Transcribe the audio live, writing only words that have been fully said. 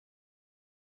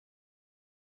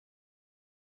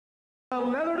A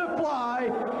letter to fly.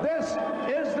 This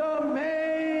is the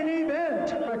main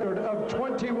event. Record of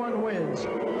 21 wins,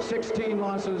 16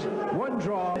 losses, 1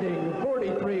 draw,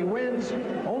 43 wins,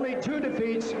 only 2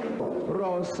 defeats.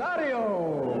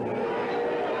 Rosario.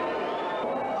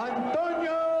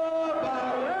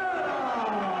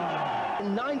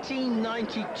 In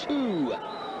 1992,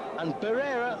 and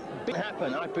Barrera didn't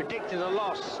happen. I predicted a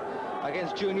loss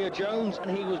against Junior Jones,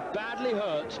 and he was badly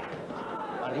hurt,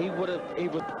 and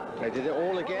they did it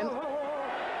all again.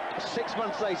 6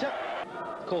 months later,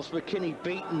 of course, McKinney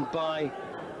beaten by.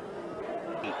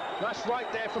 That's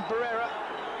right there from Barrera.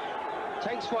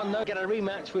 Takes one though, get a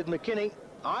rematch with McKinney.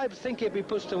 I think he'd be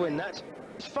pushed to win that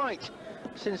fight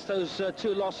since those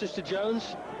 2 losses to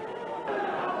Jones.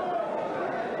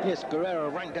 Yes,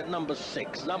 Barrera ranked at number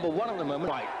 6, number 1 at the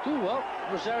moment. Right. Oh, well,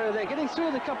 Rosario, they're getting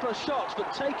through with a couple of shots,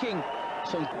 but taking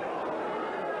some...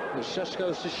 Which just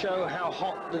goes to show how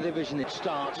hot the division it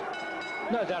starts.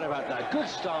 No doubt about that. Good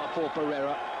start for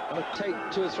Barrera. Going to take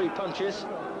 2 or 3 punches.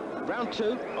 Round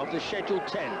 2 of the scheduled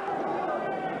 10.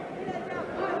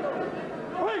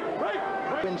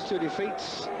 Wins 2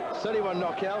 defeats, 31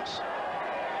 knockouts.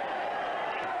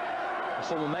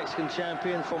 Former Mexican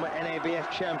champion, former NABF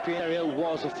champion. Rosario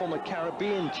was a former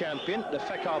Caribbean champion, the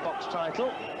FECAR box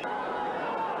title.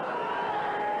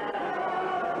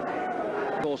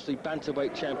 Of course, the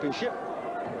bantamweight championship.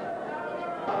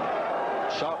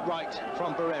 Sharp right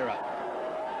from Barrera.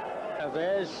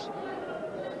 Chavez.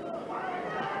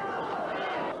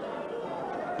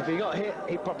 If he got hit,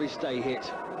 he'd probably stay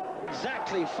hit.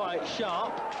 Exactly fight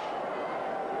sharp.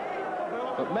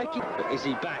 But is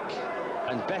he back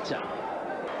and better?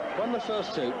 Won the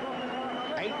first 2,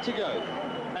 8 to go.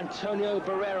 Antonio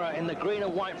Barrera in the green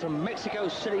and white from Mexico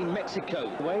City, Mexico.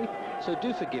 So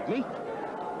do forgive me.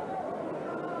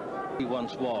 He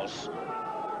once was.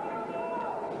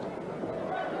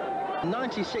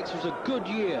 96 was a good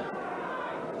year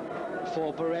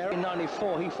for Barrera. In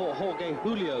 94, he fought Jorge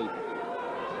Julio.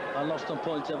 I lost on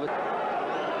points over.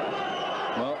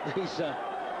 Well, he's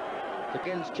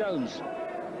against Jones.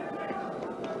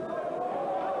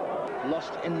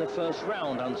 Lost in the first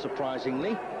round,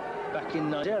 unsurprisingly. Back in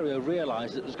Rosario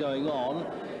realised it was going on.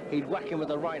 He'd whack him with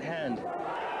the right hand.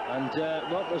 And,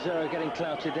 well, Rosario getting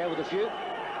clouted there with a few.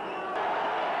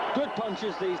 Good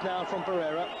punches these now from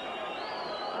Barrera.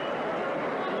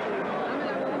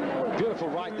 Beautiful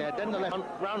right there. Then the left.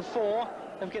 Round 4.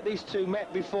 Don't get these 2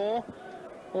 met before.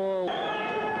 Oh.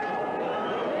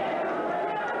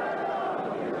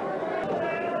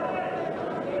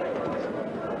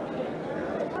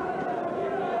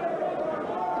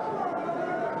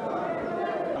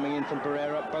 From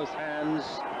Barrera, both hands,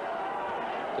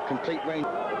 the complete range.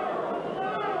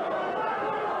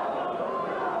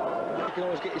 You can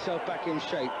always get yourself back in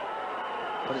shape,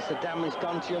 but it's the damage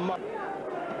done to your muscle.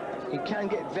 You can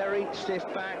get very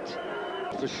stiff-backed,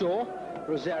 for sure.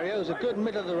 Rosario is a good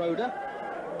middle-of-the-roader.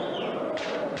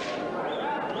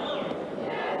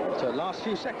 So last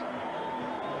few seconds.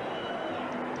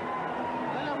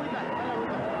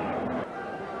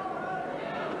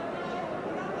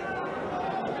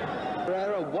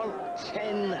 Barrera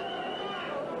 110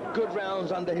 good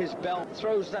rounds under his belt,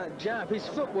 throws that jab. His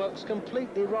footwork's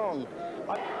completely wrong.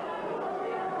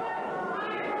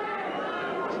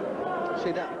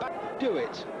 See that back, do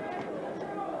it.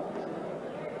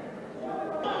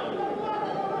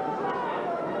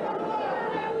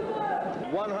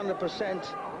 %100%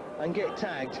 and get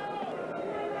tagged.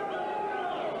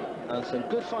 And some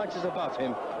good fighters above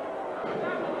him.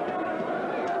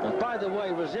 And by the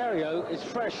way, Rosario is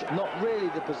fresh, not really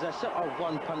the possessor of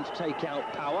one-punch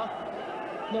takeout power.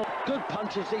 No, good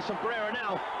punches, these from Barrera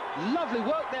now. Lovely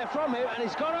work there from him, and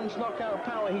he's got a knockout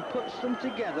power. He puts them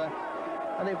together,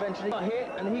 and eventually got hit,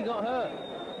 and he got hurt.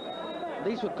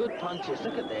 These were good punches.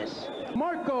 Look at this.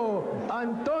 Marco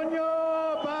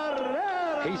Antonio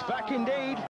Barrera. He's back indeed.